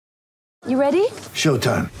You ready?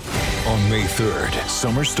 Showtime. On May 3rd,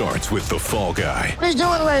 summer starts with The Fall Guy. Let's do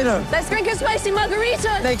it later. Let's drink a spicy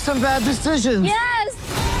margarita. Make some bad decisions.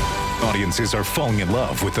 Yes! Audiences are falling in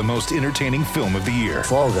love with the most entertaining film of the year.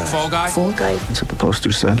 Fall Guy. Fall Guy? Fall guy. That's what the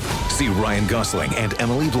poster said. See Ryan Gosling and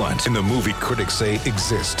Emily Blunt in the movie critics say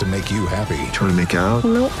exists to make you happy. Trying to make it out?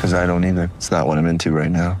 Nope. Because I don't either. It's not what I'm into right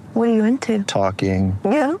now. What are you into? Talking.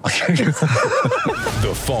 Yeah.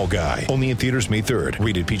 The Fall Guy. Only in theaters May 3rd.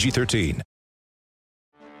 Rated PG-13.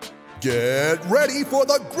 Get ready for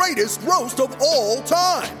the greatest roast of all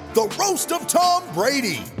time. The Roast of Tom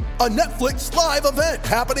Brady. A Netflix live event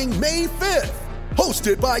happening May 5th.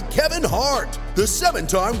 Hosted by Kevin Hart. The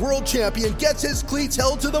 7-time world champion gets his cleats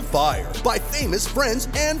held to the fire by famous friends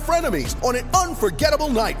and frenemies on an unforgettable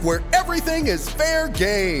night where everything is fair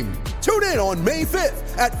game. Tune in on May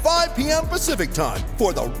 5th at 5 p.m. Pacific time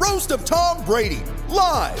for the Roast of Tom Brady.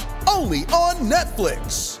 Live only on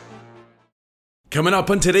Netflix. Coming up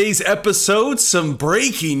on today's episode, some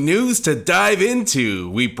breaking news to dive into.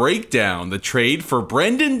 We break down the trade for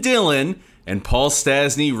Brendan Dillon and Paul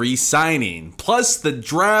Stastny re-signing, plus the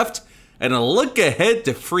draft and a look ahead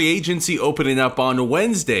to free agency opening up on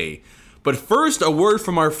Wednesday. But first, a word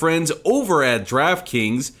from our friends over at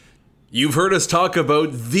DraftKings. You've heard us talk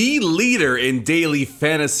about the leader in daily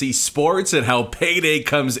fantasy sports and how payday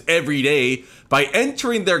comes every day by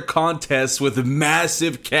entering their contests with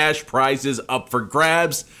massive cash prizes up for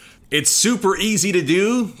grabs. It's super easy to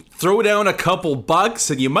do. Throw down a couple bucks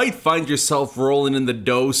and you might find yourself rolling in the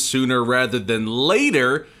dough sooner rather than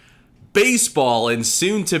later. Baseball and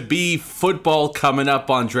soon to be football coming up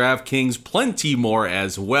on DraftKings, plenty more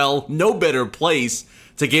as well. No better place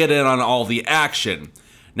to get in on all the action.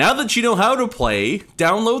 Now that you know how to play,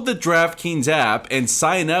 download the DraftKings app and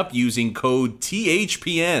sign up using code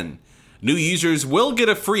THPN. New users will get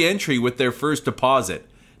a free entry with their first deposit.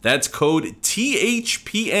 That's code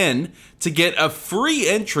THPN to get a free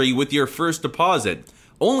entry with your first deposit.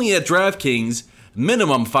 Only at DraftKings.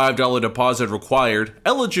 Minimum $5 deposit required.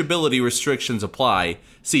 Eligibility restrictions apply.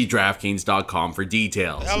 See DraftKings.com for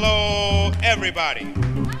details. Hello, everybody.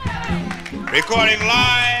 Recording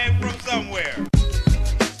live from somewhere.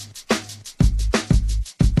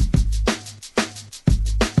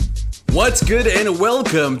 What's good and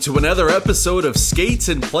welcome to another episode of Skates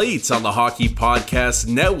and Plates on the Hockey Podcast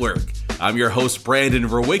Network. I'm your host, Brandon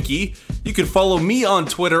Rowicki. You can follow me on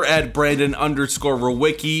Twitter at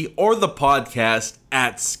Brandon_Rowicki or the podcast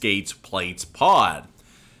at Skates Plates Pod.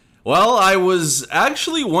 Well, I was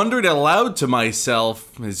actually wondering aloud to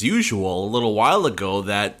myself, as usual, a little while ago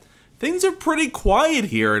that things are pretty quiet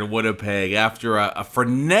here in Winnipeg after a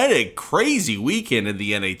frenetic, crazy weekend in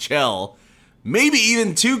the NHL. Maybe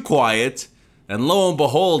even too quiet. And lo and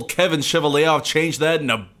behold, Kevin Cheveldayoff changed that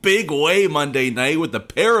in a big way Monday night with a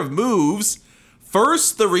pair of moves.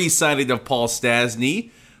 First, the re-signing of Paul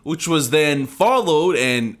Stastny, which was then followed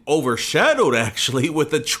and overshadowed actually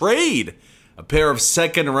with a trade. A pair of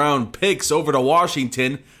second-round picks over to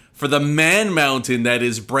Washington for the man mountain that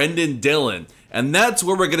is Brendan Dillon. And that's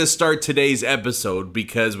where we're going to start today's episode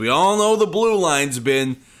because we all know the blue line's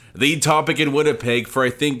been the topic in Winnipeg for I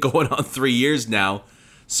think going on 3 years now.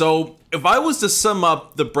 So if I was to sum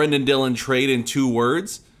up the Brendan Dillon trade in 2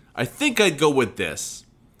 words, I think I'd go with this.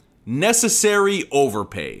 Necessary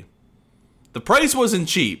overpay. The price wasn't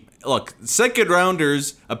cheap. Look, second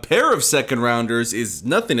rounders, a pair of second rounders is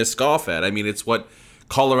nothing to scoff at. I mean, it's what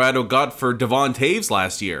Colorado got for Devon Toews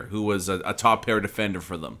last year, who was a top pair defender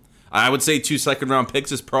for them. I would say 2 second round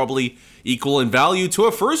picks is probably equal in value to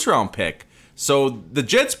a first round pick. So the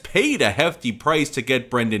Jets paid a hefty price to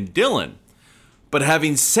get Brendan Dillon. But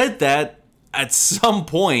having said that, at some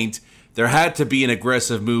point, there had to be an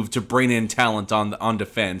aggressive move to bring in talent on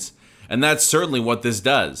defense. And that's certainly what this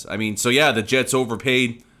does. I mean, so yeah, the Jets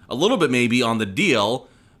overpaid a little bit maybe on the deal,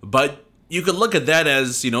 but you could look at that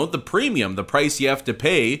as, the premium, the price you have to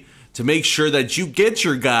pay to make sure that you get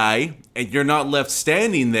your guy and you're not left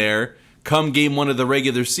standing there come game 1 of the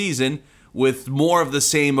regular season with more of the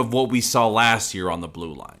same of what we saw last year on the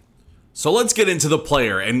blue line. So let's get into the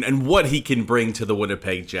player and what he can bring to the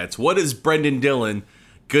Winnipeg Jets. What is Brendan Dillon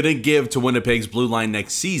going to give to Winnipeg's blue line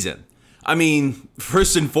next season? I mean,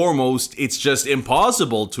 first and foremost, it's just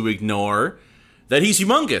impossible to ignore that he's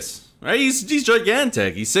humongous, right? He's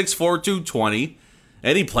gigantic. He's 6'4", 220,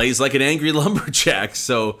 and he plays like an angry lumberjack.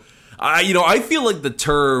 So, I feel like the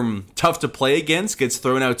term tough to play against gets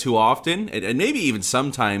thrown out too often and maybe even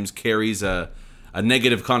sometimes carries a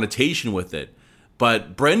negative connotation with it.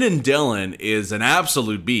 But Brendan Dillon is an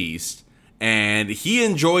absolute beast and he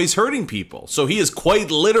enjoys hurting people. So he is quite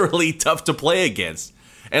literally tough to play against.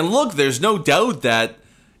 And look, there's no doubt that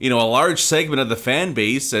a large segment of the fan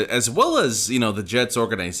base, as well as, the Jets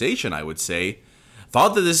organization, I would say,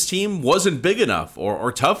 thought that this team wasn't big enough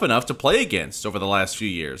or tough enough to play against over the last few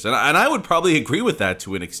years. And I would probably agree with that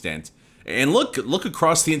to an extent. And look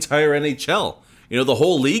across the entire NHL. The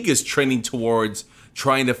whole league is trending towards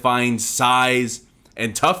trying to find size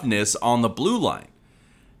and toughness on the blue line.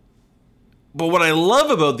 But what I love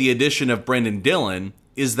about the addition of Brendan Dillon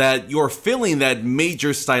is that you're filling that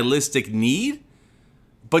major stylistic need,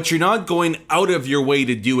 but you're not going out of your way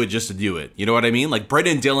to do it just to do it. You know what I mean? Like,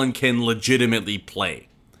 Brendan Dillon can legitimately play.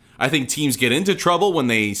 I think teams get into trouble when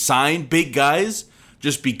they sign big guys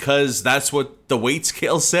just because that's what the weight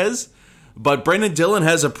scale says. But Brendan Dillon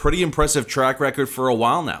has a pretty impressive track record for a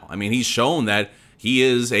while now. I mean, he's shown that he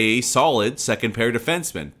is a solid second-pair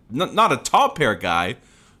defenseman. Not a top-pair guy,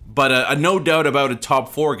 but a no doubt about a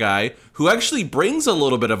top-4 guy who actually brings a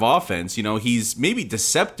little bit of offense. He's maybe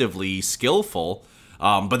deceptively skillful,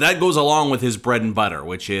 but that goes along with his bread and butter,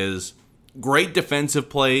 which is great defensive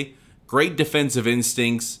play, great defensive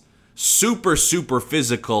instincts, super, super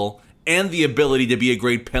physical, and the ability to be a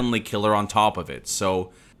great penalty killer on top of it.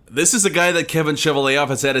 So this is a guy that Kevin Cheveldayoff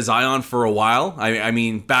has had his eye on for a while. I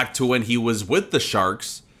mean, back to when he was with the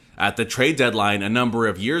Sharks at the trade deadline a number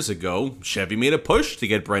of years ago, Chevy made a push to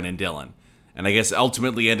get Brendan Dillon. And I guess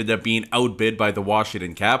ultimately ended up being outbid by the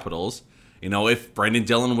Washington Capitals. If Brendan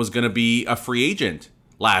Dillon was going to be a free agent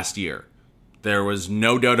last year, there was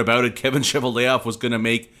no doubt about it. Kevin Cheveldayoff was going to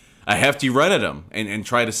make a hefty run at him and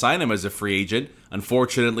try to sign him as a free agent.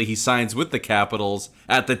 Unfortunately, he signs with the Capitals,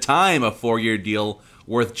 at the time a 4-year deal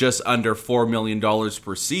worth just under $4 million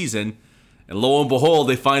per season. And lo and behold,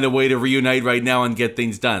 they find a way to reunite right now and get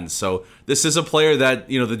things done. So this is a player that,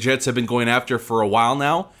 the Jets have been going after for a while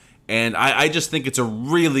now. And I just think it's a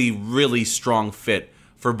really, really strong fit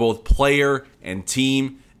for both player and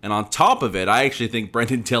team. And on top of it, I actually think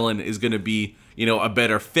Brendan Dillon is going to be, a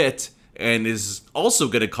better fit and is also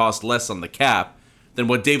going to cost less on the cap than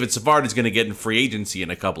what David Savard is going to get in free agency in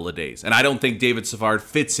a couple of days. And I don't think David Savard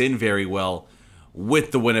fits in very well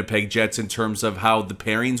with the Winnipeg Jets in terms of how the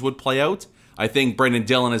pairings would play out. I think Brendan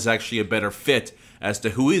Dillon is actually a better fit as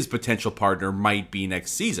to who his potential partner might be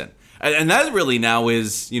next season. And that really now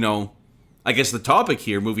is, I guess the topic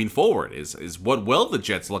here moving forward is what will the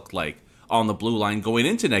Jets look like on the blue line going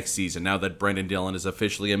into next season now that Brendan Dillon is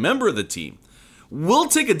officially a member of the team. We'll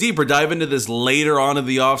take a deeper dive into this later on in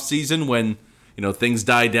the offseason when, things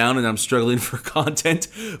die down and I'm struggling for content.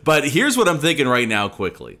 But here's what I'm thinking right now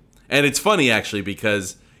quickly. And it's funny, actually,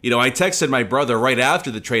 because, I texted my brother right after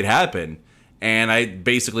the trade happened, and I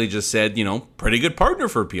basically just said, pretty good partner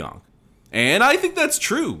for Pionk. And I think that's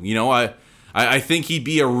true. I think he'd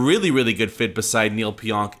be a really, really good fit beside Neil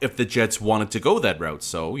Pionk if the Jets wanted to go that route.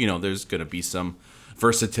 So, there's going to be some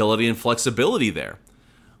versatility and flexibility there.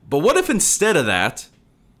 But what if instead of that,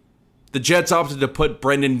 the Jets opted to put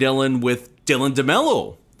Brendan Dillon with Dylan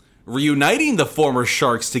DeMello, reuniting the former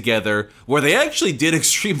Sharks together, where they actually did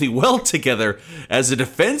extremely well together as a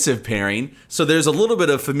defensive pairing, so there's a little bit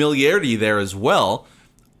of familiarity there as well.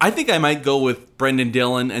 I think I might go with Brendan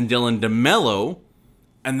Dillon and Dylan DeMello,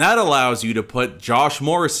 and that allows you to put Josh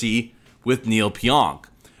Morrissey with Neil Pionk.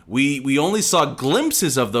 We only saw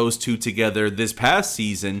glimpses of those two together this past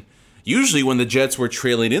season, usually when the Jets were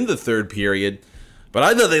trailing in the third period, but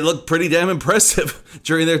I thought they looked pretty damn impressive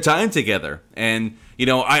during their time together. And,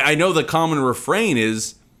 I know the common refrain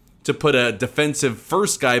is to put a defensive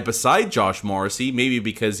first guy beside Josh Morrissey, maybe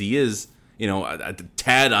because he is, a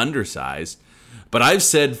tad undersized. But I've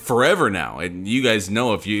said forever now, and you guys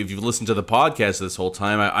know if you've listened to the podcast this whole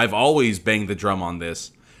time, I've always banged the drum on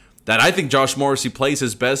this, that I think Josh Morrissey plays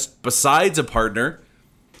his best besides a partner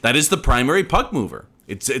that is the primary puck mover.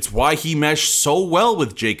 It's why he meshed so well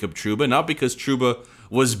with Jacob Trouba, not because Trouba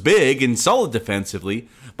was big and solid defensively,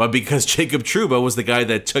 but because Jacob Trouba was the guy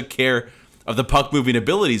that took care of the puck-moving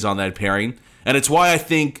abilities on that pairing. And it's why I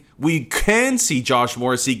think we can see Josh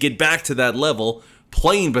Morrissey get back to that level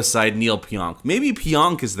playing beside Neil Pionk. Maybe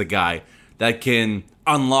Pionk is the guy that can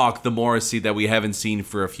unlock the Morrissey that we haven't seen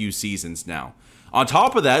for a few seasons now. On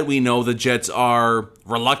top of that, we know the Jets are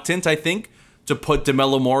reluctant, I think, to put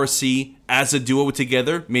DeMello Morrissey as a duo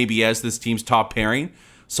together, maybe as this team's top pairing.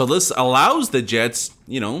 So this allows the Jets,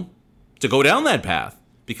 to go down that path,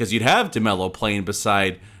 because you'd have DeMello playing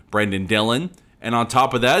beside Brendan Dillon. And on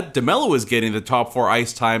top of that, DeMello is getting the top 4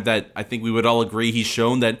 ice time that I think we would all agree he's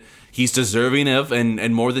shown that he's deserving of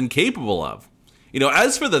and more than capable of.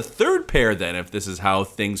 As for the third pair then, if this is how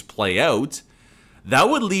things play out, that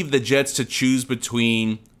would leave the Jets to choose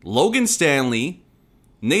between Logan Stanley,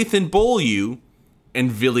 Nathan Beaulieu,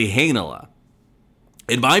 and Ville Heinola.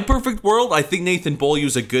 In my perfect world, I think Nathan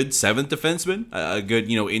Beaulieu's a good 7th defenseman, a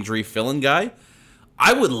good, injury fill-in guy.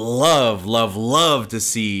 I would love to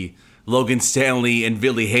see Logan Stanley and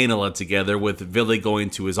Ville Heinola together, with Ville going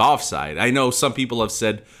to his offside. I know some people have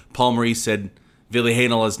said, Paul Maurice said Ville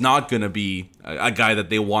Heinola is not going to be a guy that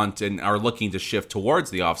they want and are looking to shift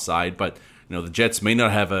towards the offside, but the Jets may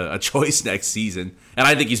not have a choice next season, and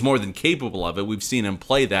I think he's more than capable of it. We've seen him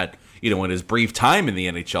play that, in his brief time in the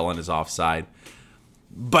NHL on his offside.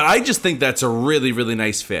 But I just think that's a really, really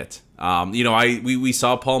nice fit. We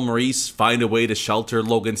saw Paul Maurice find a way to shelter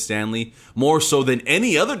Logan Stanley more so than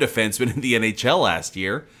any other defenseman in the NHL last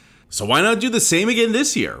year. So why not do the same again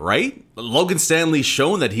this year, right? Logan Stanley's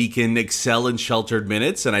shown that he can excel in sheltered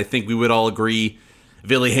minutes, and I think we would all agree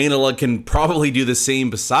Ville Heinola can probably do the same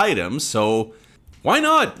beside him. So why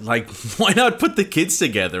not? Why not put the kids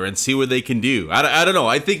together and see what they can do? I don't know.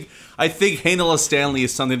 I think Heinola Stanley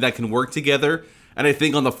is something that can work together. And I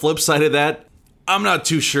think on the flip side of that, I'm not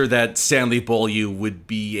too sure that Stanley Beaulieu would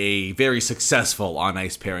be a very successful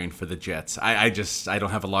on-ice pairing for the Jets. I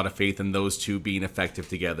don't have a lot of faith in those two being effective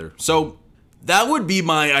together. So that would be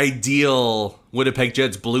my ideal Winnipeg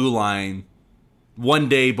Jets blue line one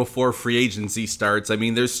day before free agency starts. I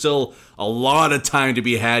mean, there's still a lot of time to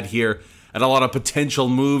be had here and a lot of potential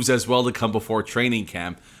moves as well to come before training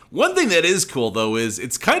camp. One thing that is cool, though, is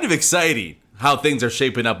it's kind of exciting how things are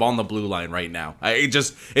shaping up on the blue line right now.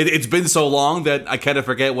 It's been so long that I kind of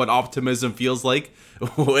forget what optimism feels like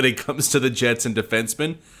when it comes to the Jets and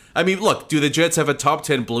defensemen. I mean, look, do the Jets have a top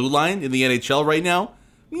 10 blue line in the NHL right now?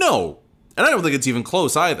 No. And I don't think it's even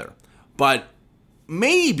close either. But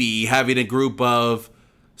maybe having a group of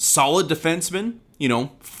solid defensemen,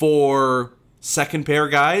 4 second pair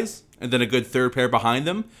guys, and then a good third pair behind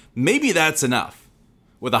them, maybe that's enough.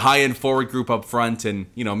 With a high-end forward group up front and,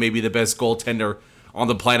 maybe the best goaltender on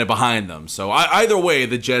the planet behind them. So either way,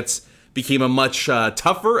 the Jets became a much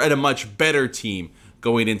tougher and a much better team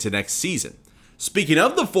going into next season. Speaking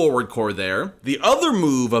of the forward core there, the other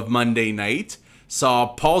move of Monday night saw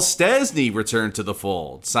Paul Stastny return to the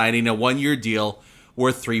fold, signing a 1-year deal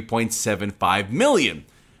worth $3.75 million.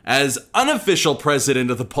 As unofficial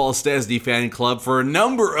president of the Paul Stastny fan club for a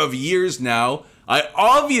number of years now, I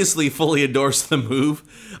obviously fully endorse the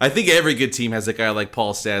move. I think every good team has a guy like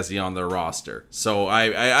Paul Stastny on their roster. So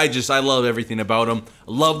I love everything about him.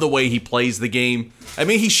 I love the way he plays the game. I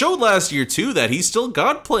mean, he showed last year, too, that he's still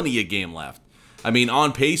got plenty of game left. I mean,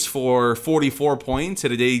 on pace for 44 points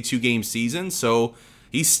in a 82-game season. So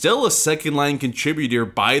he's still a second-line contributor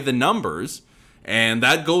by the numbers. And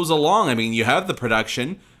that goes along. I mean, you have the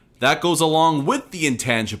production. That goes along with the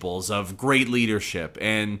intangibles of great leadership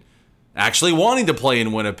and actually wanting to play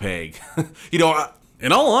in Winnipeg. In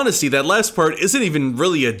all honesty, that last part isn't even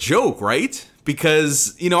really a joke, right?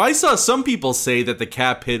 Because, I saw some people say that the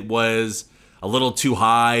cap hit was a little too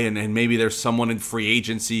high and maybe there's someone in free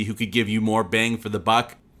agency who could give you more bang for the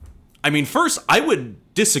buck. I mean, first, I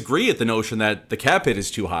would disagree at the notion that the cap hit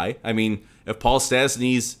is too high. I mean, if Paul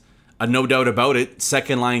Stastny's a no doubt about it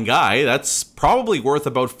second-line guy, that's probably worth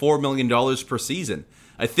about $4 million per season.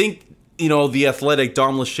 I think the Athletic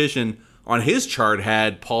Dom Luszczyszyn on his chart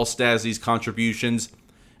had Paul Stastny's contributions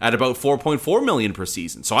at about $4.4 million per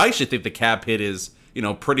season. So I actually think the cap hit is,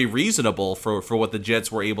 pretty reasonable for what the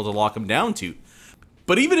Jets were able to lock him down to.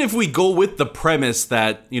 But even if we go with the premise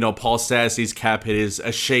that, Paul Stastny's cap hit is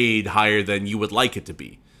a shade higher than you would like it to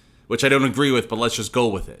be, which I don't agree with, but let's just go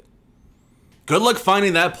with it. Good luck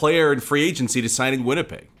finding that player in free agency to sign in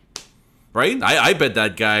Winnipeg. Right? I bet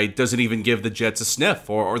that guy doesn't even give the Jets a sniff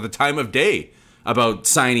or the time of day about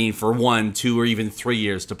signing for 1, 2, or even 3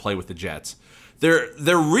 years to play with the Jets. There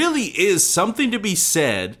really is something to be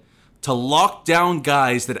said to lock down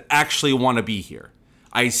guys that actually want to be here.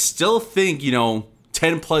 I still think,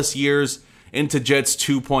 10 plus years into Jets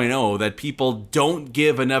 2.0 that people don't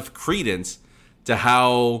give enough credence to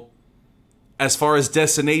how, as far as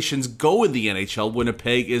destinations go in the NHL,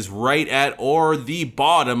 Winnipeg is right at or the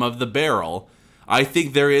bottom of the barrel. I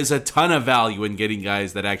think there is a ton of value in getting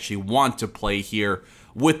guys that actually want to play here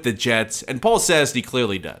with the Jets, and Paul Stastny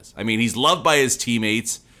clearly does. I mean, he's loved by his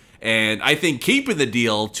teammates, and I think keeping the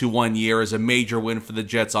deal to 1 year is a major win for the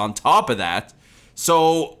Jets on top of that.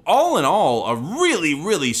 So, all in all, a really,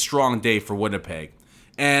 really strong day for Winnipeg.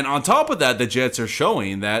 And on top of that, the Jets are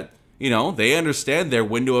showing that they understand their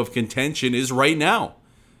window of contention is right now.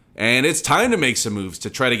 And it's time to make some moves to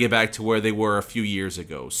try to get back to where they were a few years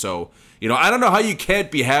ago. So, I don't know how you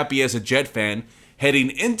can't be happy as a Jet fan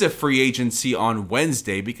heading into free agency on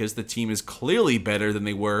Wednesday because the team is clearly better than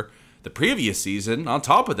they were the previous season. On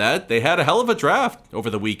top of that, they had a hell of a draft over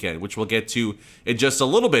the weekend, which we'll get to in just a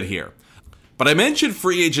little bit here. But I mentioned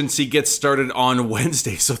free agency gets started on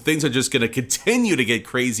Wednesday, so things are just going to continue to get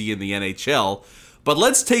crazy in the NHL. But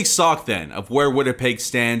let's take stock then of where Winnipeg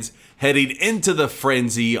stands heading into the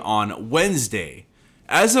frenzy on Wednesday.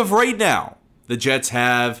 As of right now, the Jets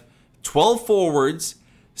have 12 forwards,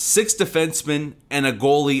 6 defensemen, and a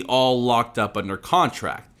goalie all locked up under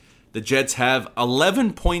contract. The Jets have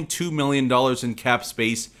 $11.2 million in cap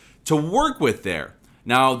space to work with there.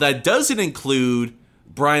 Now, that doesn't include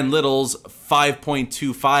Brian Little's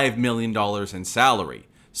 $5.25 million in salary.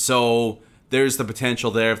 So there's the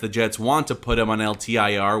potential there if the Jets want to put him on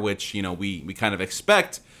LTIR, which, we kind of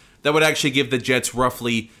expect. That would actually give the Jets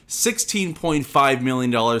roughly $16.5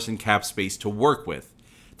 million in cap space to work with.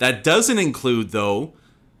 That doesn't include, though,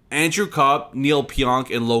 Andrew Copp, Neil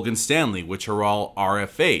Pionk, and Logan Stanley, which are all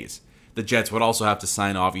RFAs. The Jets would also have to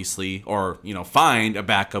sign, obviously, or, find a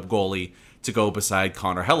backup goalie to go beside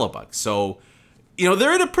Connor Hellebuck. So,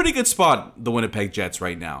 they're in a pretty good spot, the Winnipeg Jets,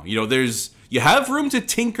 right now. You have room to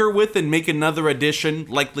tinker with and make another addition,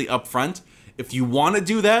 likely up front, if you want to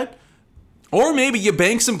do that. Or maybe you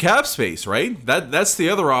bank some cap space, right? That's the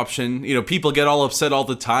other option. People get all upset all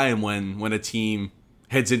the time when a team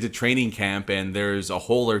heads into training camp and there's a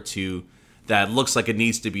hole or two that looks like it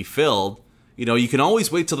needs to be filled. You can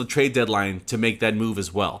always wait till the trade deadline to make that move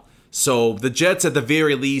as well. So the Jets, at the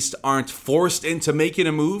very least, aren't forced into making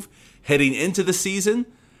a move heading into the season.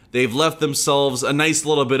 They've left themselves a nice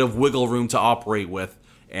little bit of wiggle room to operate with,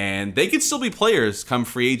 and they could still be players come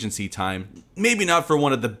free agency time. Maybe not for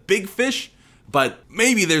one of the big fish, but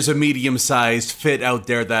maybe there's a medium-sized fit out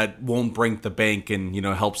there that won't break the bank and,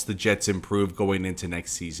 helps the Jets improve going into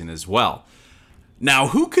next season as well. Now,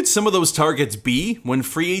 who could some of those targets be when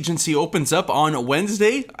free agency opens up on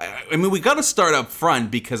Wednesday? I mean, we got to start up front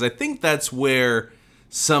because I think that's where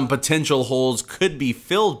some potential holes could be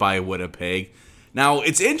filled by Winnipeg. Now,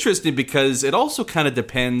 it's interesting because it also kind of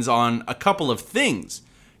depends on a couple of things.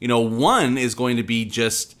 One is going to be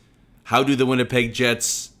just how do the Winnipeg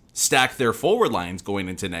Jets stack their forward lines going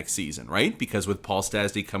into next season, right? Because with Paul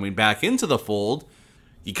Stastny coming back into the fold,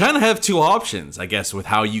 you kind of have two options, I guess, with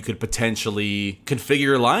how you could potentially configure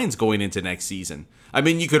your lines going into next season. I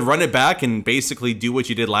mean, you could run it back and basically do what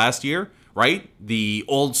you did last year, right? The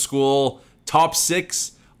old school top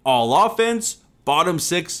 6, all offense, bottom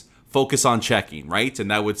 6, focus on checking, right?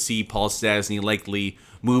 And that would see Paul Stastny likely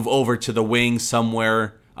move over to the wing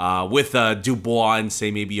somewhere with Dubois and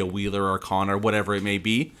say maybe a Wheeler or Connor, whatever it may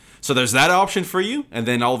be. So there's that option for you. And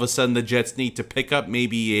then all of a sudden the Jets need to pick up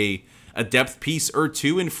maybe a depth piece or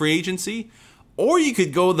two in free agency. Or you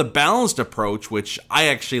could go the balanced approach, which I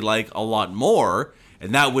actually like a lot more.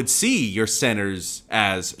 And that would see your centers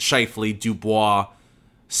as Scheifele, Dubois,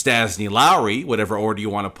 Stastny, Lowry, whatever order you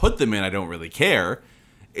want to put them in, I don't really care.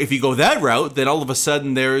 If you go that route, then all of a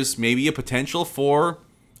sudden there's maybe a potential for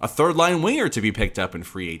a third-line winger to be picked up in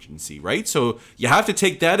free agency, right? So you have to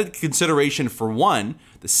take that into consideration for one.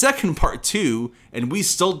 The second part, too, and we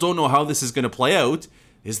still don't know how this is going to play out,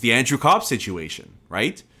 is the Andrew Copp situation,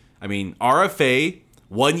 right? I mean, RFA,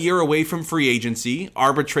 1 year away from free agency,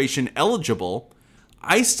 arbitration eligible.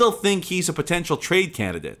 I still think he's a potential trade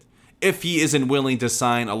candidate if he isn't willing to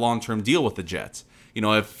sign a long-term deal with the Jets.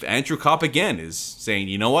 If Andrew Copp again is saying,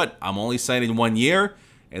 you know what, I'm only signing 1 year,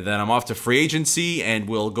 and then I'm off to free agency, and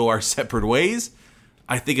we'll go our separate ways,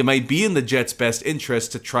 I think it might be in the Jets' best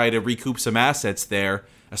interest to try to recoup some assets there,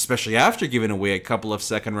 especially after giving away a couple of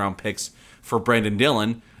second-round picks for Brendan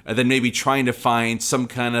Dillon, and then maybe trying to find some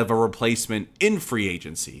kind of a replacement in free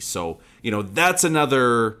agency. So, that's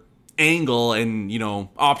another angle and,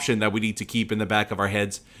 option that we need to keep in the back of our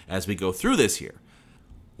heads as we go through this here.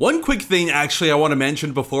 One quick thing, actually, I want to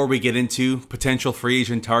mention before we get into potential free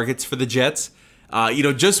agent targets for the Jets.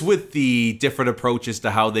 Just with the different approaches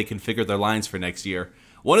to how they configure their lines for next year.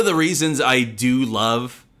 One of the reasons I do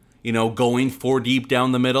love, going 4 deep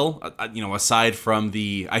down the middle, aside from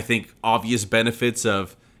the, I think, obvious benefits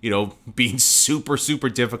of, being super, super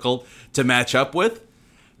difficult to match up with.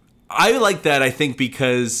 I like that, I think,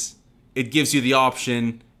 because it gives you the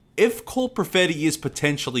option, if Cole Perfetti is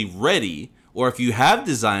potentially ready, or if you have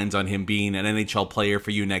designs on him being an NHL player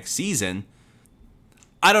for you next season,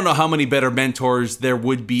 I don't know how many better mentors there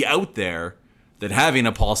would be out there than having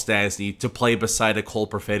a Paul Stastny to play beside a Cole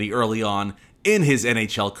Perfetti early on in his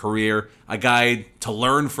NHL career, a guy to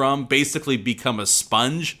learn from, basically become a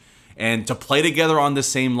sponge, and to play together on the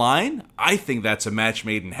same line. I think that's a match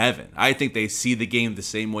made in heaven. I think they see the game the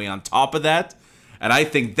same way on top of that, and I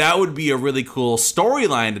think that would be a really cool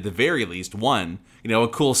storyline at the very least. One, a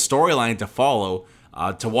cool storyline to follow,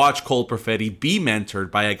 to watch Cole Perfetti be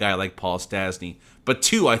mentored by a guy like Paul Stastny But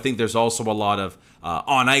 2, I think there's also a lot of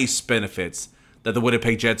on-ice benefits that the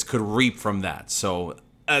Winnipeg Jets could reap from that. So,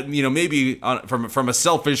 maybe from a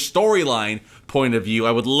selfish storyline point of view,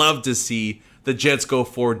 I would love to see the Jets go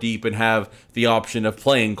 4 deep and have the option of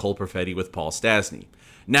playing Cole Perfetti with Paul Stastny.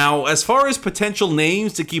 Now, as far as potential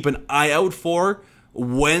names to keep an eye out for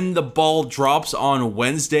when the ball drops on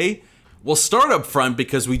Wednesday, we'll start up front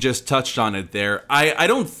because we just touched on it there. I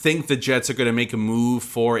don't think the Jets are going to make a move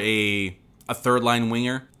for a third-line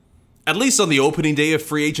winger, at least on the opening day of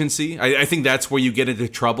free agency. I think that's where you get into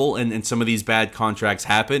trouble and some of these bad contracts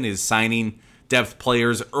happen, is signing depth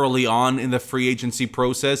players early on in the free agency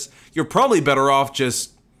process. You're probably better off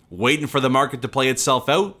just waiting for the market to play itself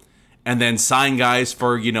out and then sign guys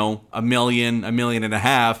for, $1 million, $1.5 million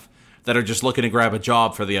that are just looking to grab a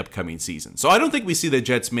job for the upcoming season. So I don't think we see the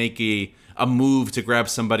Jets make a move to grab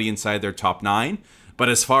somebody inside their top 9. But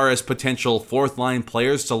as far as potential fourth-line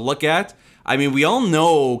players to look at, I mean, we all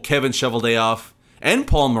know Kevin Cheveldayoff and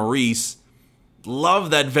Paul Maurice love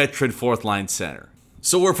that veteran fourth-line center.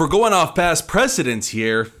 So if we're going off past precedents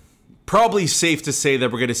here, probably safe to say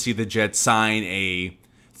that we're going to see the Jets sign a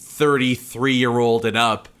 33-year-old and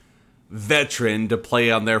up veteran to play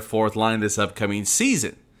on their fourth line this upcoming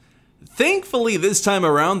season. Thankfully, this time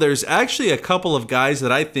around, there's actually a couple of guys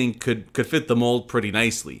that I think could fit the mold pretty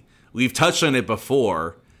nicely. We've touched on it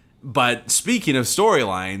before, but speaking of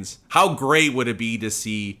storylines, how great would it be to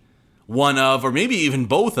see one of, or maybe even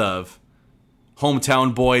both of,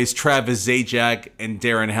 hometown boys Travis Zajac and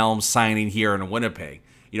Darren Helms signing here in Winnipeg?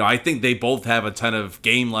 I think they both have a ton of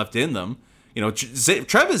game left in them.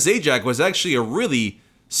 Travis Zajac was actually a really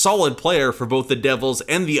solid player for both the Devils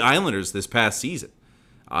and the Islanders this past season.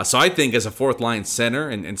 So I think as a fourth-line center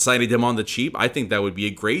and signing him on the cheap, I think that would be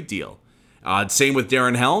a great deal. Same with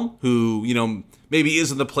Darren Helm, who, maybe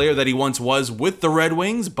isn't the player that he once was with the Red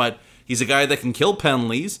Wings, but he's a guy that can kill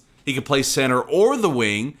penalties. He can play center or the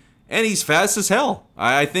wing, and he's fast as hell.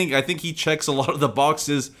 I think he checks a lot of the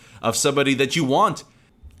boxes of somebody that you want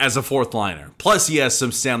as a fourth liner. Plus, he has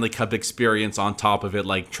some Stanley Cup experience on top of it,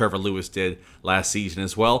 like Trevor Lewis did last season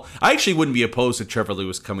as well. I actually wouldn't be opposed to Trevor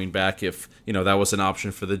Lewis coming back if, that was an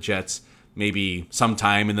option for the Jets, maybe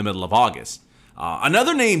sometime in the middle of August.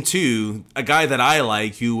 Another name, too, a guy that I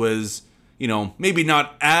like who was, maybe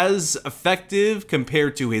not as effective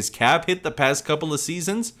compared to his cap hit the past couple of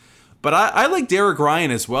seasons, but I like Derek Ryan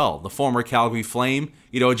as well, the former Calgary Flame.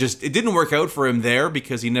 It didn't work out for him there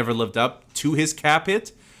because he never lived up to his cap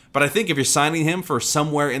hit. But I think if you're signing him for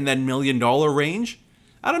somewhere in that $1 million range,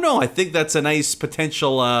 I don't know. I think that's a nice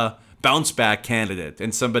potential bounce back candidate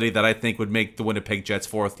and somebody that I think would make the Winnipeg Jets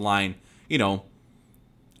fourth line,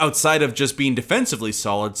 outside of just being defensively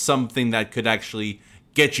solid, something that could actually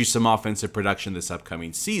get you some offensive production this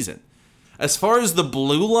upcoming season. As far as the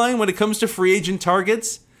blue line, when it comes to free agent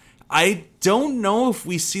targets, I don't know if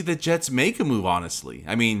we see the Jets make a move, honestly.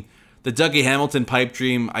 I mean, the Dougie Hamilton pipe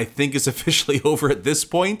dream, I think, is officially over at this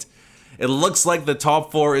point. It looks like the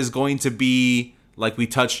top 4 is going to be, like we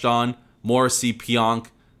touched on, Morrissey, Pionk,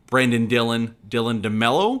 Brendan Dillon, Dylan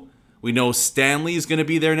DeMello. We know Stanley is going to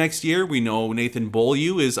be there next year. We know Nathan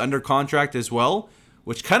Beaulieu is under contract as well,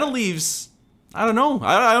 which kind of leaves, I don't know.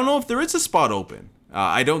 I don't know if there is a spot open.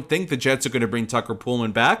 I don't think the Jets are going to bring Tucker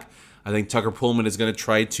Pullman back. I think Tucker Pullman is going to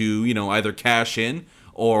try to, either cash in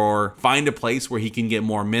or find a place where he can get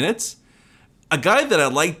more minutes. A guy that I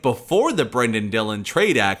liked before the Brendan Dillon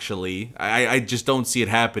trade, actually, I just don't see it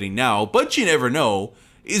happening now, but you never know,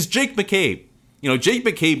 is Jake McCabe. Jake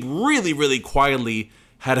McCabe really, really quietly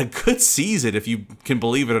had a good season, if you can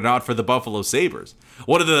believe it or not, for the Buffalo Sabres.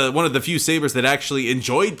 One of the few Sabres that actually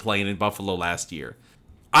enjoyed playing in Buffalo last year.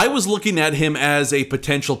 I was looking at him as a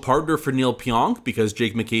potential partner for Neil Pionk because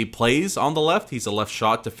Jake McCabe plays on the left. He's a left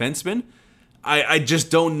shot defenseman. I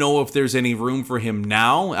just don't know if there's any room for him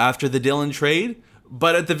now after the Dillon trade.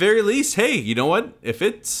 But at the very least, hey, you know what? If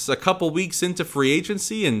it's a couple weeks into free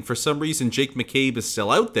agency and for some reason Jake McCabe is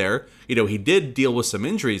still out there, he did deal with some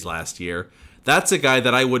injuries last year, that's a guy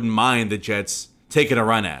that I wouldn't mind the Jets taking a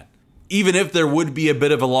run at. Even if there would be a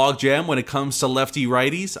bit of a logjam when it comes to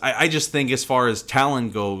lefty-righties, I just think as far as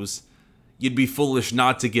talent goes, you'd be foolish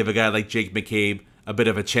not to give a guy like Jake McCabe a bit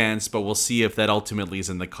of a chance, but we'll see if that ultimately is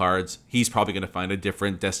in the cards. He's probably going to find a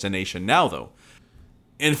different destination now, though.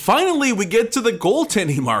 And finally, we get to the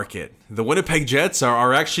goaltending market. The Winnipeg Jets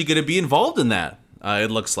are actually going to be involved in that,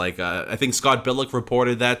 it looks like. I think Scott Billick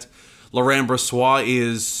reported that Laurent Brossoit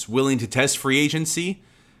is willing to test free agency.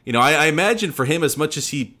 I imagine for him, as much as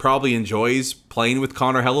he probably enjoys playing with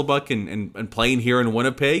Connor Hellebuyck and playing here in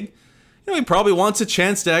Winnipeg, he probably wants a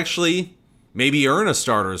chance to actually maybe earn a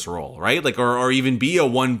starter's role, right? Or even be a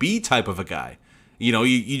 1B type of a guy.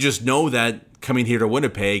 You just know that coming here to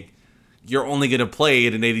Winnipeg, you're only going to play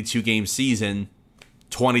in an 82-game season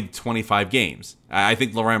 20 to 25 games. I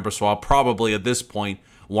think Laurent Brossoit probably at this point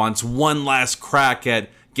wants one last crack at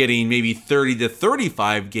getting maybe 30 to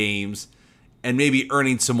 35 games and maybe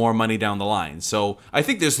earning some more money down the line. So I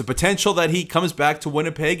think there's the potential that he comes back to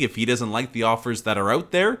Winnipeg if he doesn't like the offers that are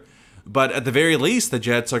out there. But at the very least, the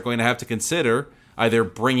Jets are going to have to consider either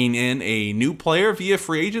bringing in a new player via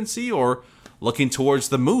free agency or looking towards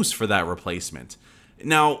the Moose for that replacement.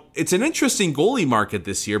 Now, it's an interesting goalie market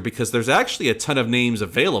this year because there's actually a ton of names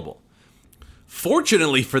available.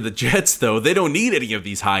 Fortunately for the Jets, though, they don't need any of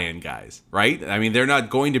these high-end guys, right? I mean, they're not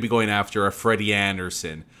going to be going after a Freddie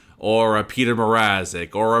Anderson or a Peter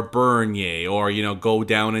Mrazek or a Bernier or, go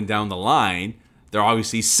down and down the line. They're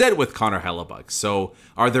obviously set with Connor Hellebuyck. So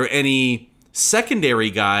are there any secondary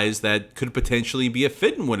guys that could potentially be a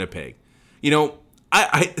fit in Winnipeg? There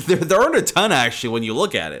aren't a ton, actually, when you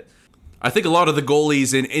look at it. I think a lot of the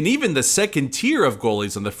goalies and even the second tier of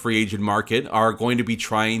goalies on the free agent market are going to be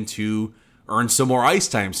trying to earn some more ice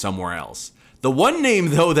time somewhere else. The one name,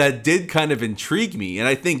 though, that did kind of intrigue me and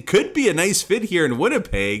I think could be a nice fit here in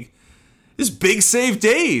Winnipeg is Big Save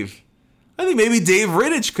Dave. I think maybe Dave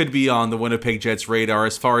Rittich could be on the Winnipeg Jets radar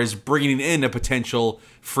as far as bringing in a potential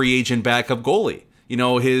free agent backup goalie.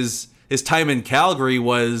 His time in Calgary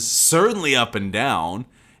was certainly up and down.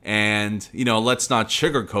 And, let's not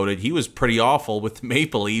sugarcoat it. He was pretty awful with the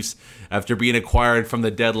Maple Leafs after being acquired from the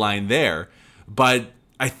deadline there. But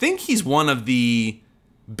I think he's one of the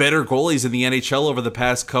better goalies in the NHL over the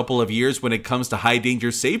past couple of years when it comes to high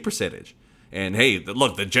danger save percentage. And hey,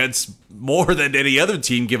 look, the Jets, more than any other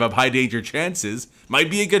team, give up high danger chances. Might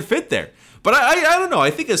be a good fit there. But I don't know. I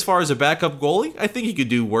think as far as a backup goalie, I think he could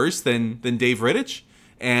do worse than Dave Rittich.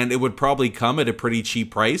 And it would probably come at a pretty cheap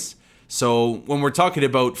price. So when we're talking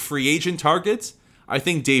about free agent targets, I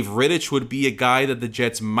think Dave Rittich would be a guy that the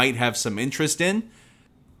Jets might have some interest in.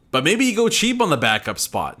 But maybe you go cheap on the backup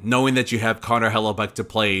spot, knowing that you have Connor Hellebuyck to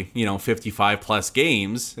play, 55-plus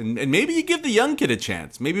games. And maybe you give the young kid a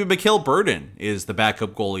chance. Maybe Mikhail Burden is the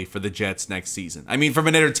backup goalie for the Jets next season. I mean, from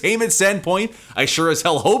an entertainment standpoint, I sure as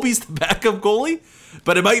hell hope he's the backup goalie.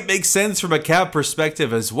 But it might make sense from a cap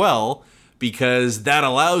perspective as well, because that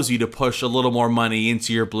allows you to push a little more money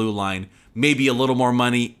into your blue line, maybe a little more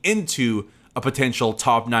money into a potential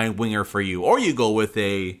top 9 winger for you, or you go with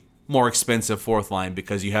a more expensive fourth line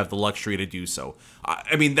because you have the luxury to do so.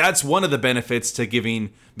 I mean, that's one of the benefits to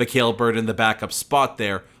giving Mikhail Burden the backup spot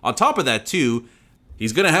there. On top of that, too,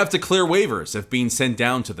 he's going to have to clear waivers if being sent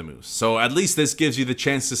down to the Moose. So at least this gives you the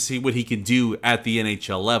chance to see what he can do at the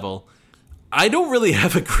NHL level. I don't really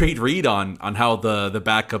have a great read on how the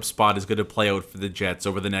backup spot is going to play out for the Jets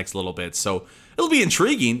over the next little bit. So it'll be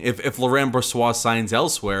intriguing if Laurent Brossoit signs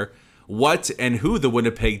elsewhere, what and who the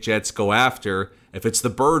Winnipeg Jets go after, if it's the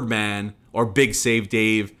Birdman or Big Save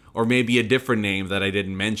Dave or maybe a different name that I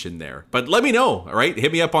didn't mention there. But let me know, all right?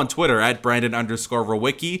 Hit me up on Twitter at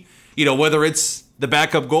Brandon_Rowicki. Whether it's the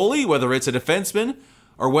backup goalie, whether it's a defenseman,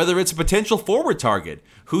 or whether it's a potential forward target,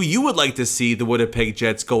 who you would like to see the Winnipeg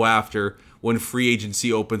Jets go after when free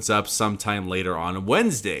agency opens up sometime later on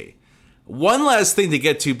Wednesday. One last thing to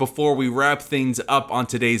get to before we wrap things up on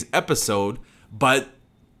today's episode, but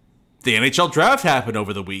the NHL draft happened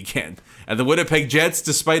over the weekend, and the Winnipeg Jets,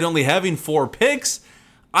 despite only having 4 picks,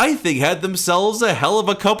 I think had themselves a hell of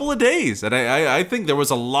a couple of days, and I think there was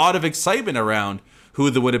a lot of excitement around who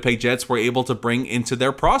the Winnipeg Jets were able to bring into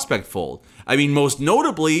their prospect fold. I mean, most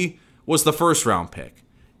notably was the first round pick,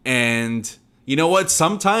 and you know what?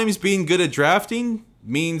 Sometimes being good at drafting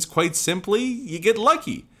means quite simply you get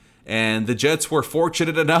lucky. And the Jets were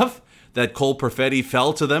fortunate enough that Cole Perfetti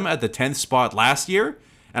fell to them at the 10th spot last year.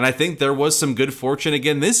 And I think there was some good fortune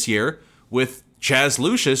again this year with Chaz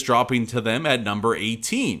Lucius dropping to them at number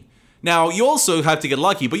 18. Now, you also have to get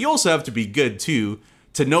lucky, but you also have to be good too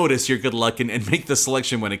to notice your good luck and make the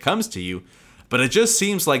selection when it comes to you. But it just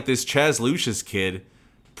seems like this Chaz Lucius kid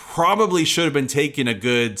probably should have been taken a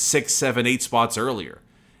good 6, 7, 8 spots earlier.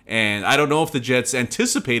 And I don't know if the Jets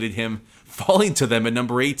anticipated him falling to them at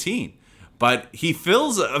number 18. But he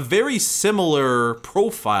fills a very similar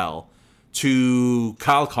profile to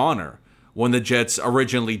Kyle Connor when the Jets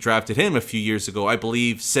originally drafted him a few years ago, I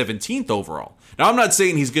believe 17th overall. Now, I'm not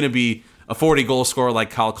saying he's going to be a 40-goal scorer like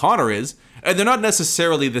Kyle Connor is, and they're not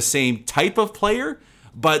necessarily the same type of player,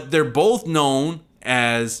 but they're both known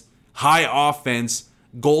as high offense,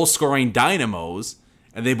 goal-scoring dynamos,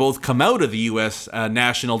 and they both come out of the U.S.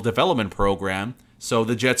 National Development Program, so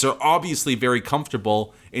the Jets are obviously very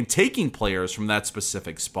comfortable in taking players from that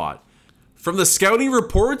specific spot. From the scouting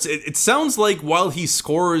reports, it sounds like while he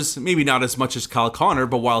scores, maybe not as much as Kyle Connor,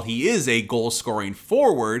 but while he is a goal-scoring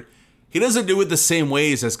forward, he doesn't do it the same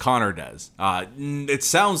ways as Connor does. It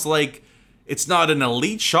sounds like it's not an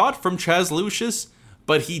elite shot from Chaz Lucius,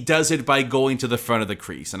 but he does it by going to the front of the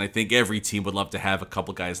crease, and I think every team would love to have a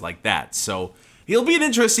couple guys like that. So he'll be an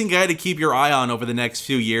interesting guy to keep your eye on over the next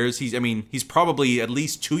few years. He's probably at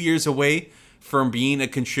least 2 years away from being a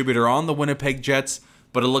contributor on the Winnipeg Jets,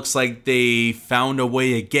 but it looks like they found a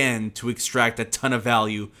way again to extract a ton of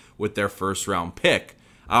value with their first round pick.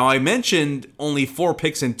 I mentioned only 4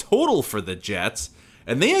 picks in total for the Jets,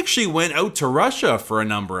 and they actually went out to Russia for a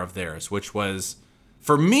number of theirs, which was,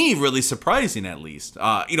 for me, really surprising at least.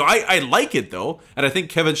 I like it though, and I think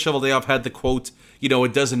Kevin Cheveldayoff had the quote,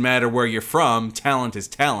 it doesn't matter where you're from, talent is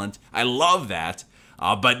talent. I love that.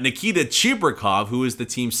 But Nikita Chibrikov, who is the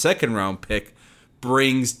team's second round pick,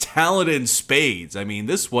 brings talent in spades.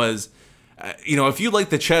 This was, if you like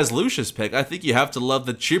the Chaz Lucius pick, I think you have to love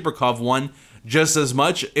the Chibrikov one just as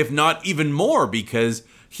much, if not even more, because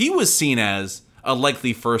he was seen as a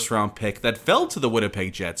likely first-round pick that fell to the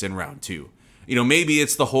Winnipeg Jets in round 2. Maybe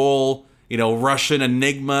it's the whole, Russian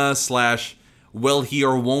enigma / will he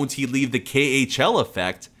or won't he leave the KHL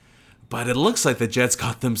effect, but it looks like the Jets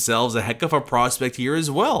got themselves a heck of a prospect here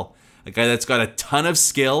as well. A guy that's got a ton of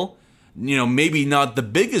skill, maybe not the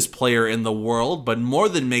biggest player in the world, but more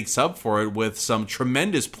than makes up for it with some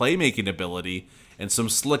tremendous playmaking ability and some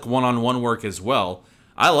slick one-on-one work as well.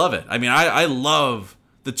 I love it. I love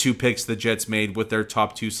the 2 picks the Jets made with their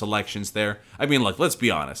top 2 selections there. Look, let's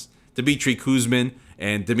be honest. Dmitry Kuzmin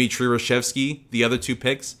and Dmitry Rashevsky, the other 2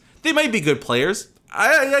 picks, they might be good players.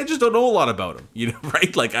 I just don't know a lot about them,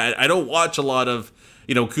 right? Like, I don't watch a lot of,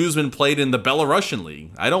 Kuzmin played in the Belarusian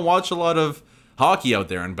league. I don't watch a lot of hockey out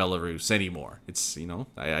there in Belarus anymore. It's,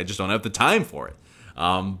 I just don't have the time for it.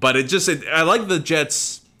 But I like the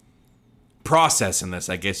Jets' process in this,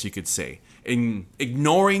 I guess you could say. In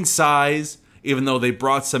ignoring size, even though they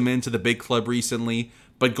brought some into the big club recently,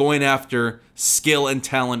 but going after skill and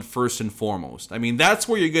talent first and foremost. That's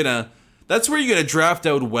where you're gonna draft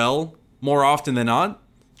out well more often than not.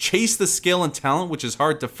 Chase the skill and talent, which is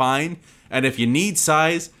hard to find, and if you need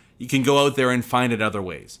size, you can go out there and find it other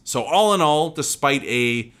ways. So all in all, despite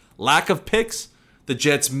a lack of picks, the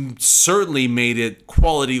Jets certainly made it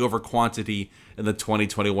quality over quantity in the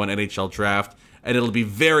 2021 NHL draft, and it'll be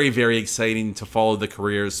very, very exciting to follow the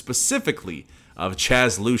careers specifically of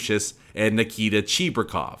Chaz Lucius and Nikita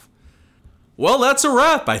Chibrikov. Well, that's a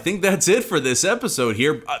wrap. I think that's it for this episode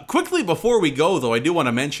here. Quickly before we go, though, I do want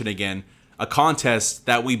to mention again a contest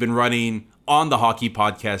that we've been running on the Hockey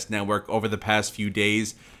Podcast Network over the past few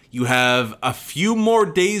days. You have a few more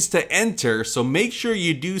days to enter, so make sure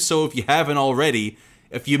you do so if you haven't already.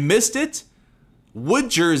 If you missed it, Wood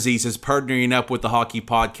Jerseys is partnering up with the Hockey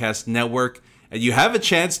Podcast Network, and you have a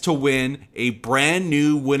chance to win a brand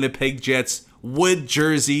new Winnipeg Jets Wood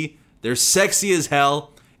jersey. They're sexy as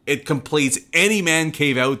hell. It completes any man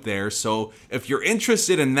cave out there, so if you're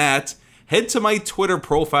interested in that, head to my Twitter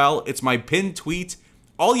profile. It's my pinned tweet.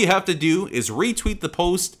 All you have to do is retweet the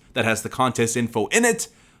post that has the contest info in it,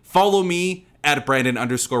 follow me at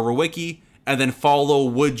Brandon_Rowicki, and then follow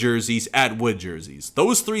Wood Jerseys at Wood Jerseys.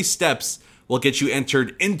 Those 3 steps will get you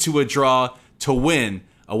entered into a draw to win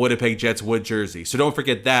a Winnipeg Jets Wood jersey. So don't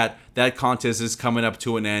forget that. That contest is coming up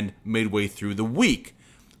to an end midway through the week.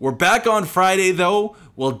 We're back on Friday, though.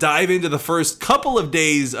 We'll dive into the first couple of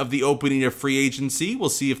days of the opening of free agency. We'll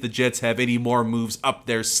see if the Jets have any more moves up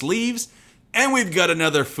their sleeves. And we've got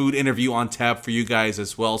another food interview on tap for you guys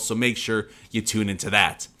as well, so make sure you tune into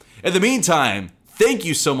that. In the meantime, thank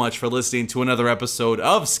you so much for listening to another episode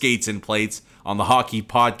of Skates and Plates on the Hockey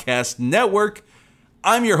Podcast Network.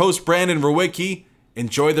 I'm your host, Brandon Rowicki.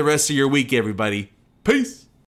 Enjoy the rest of your week, everybody. Peace.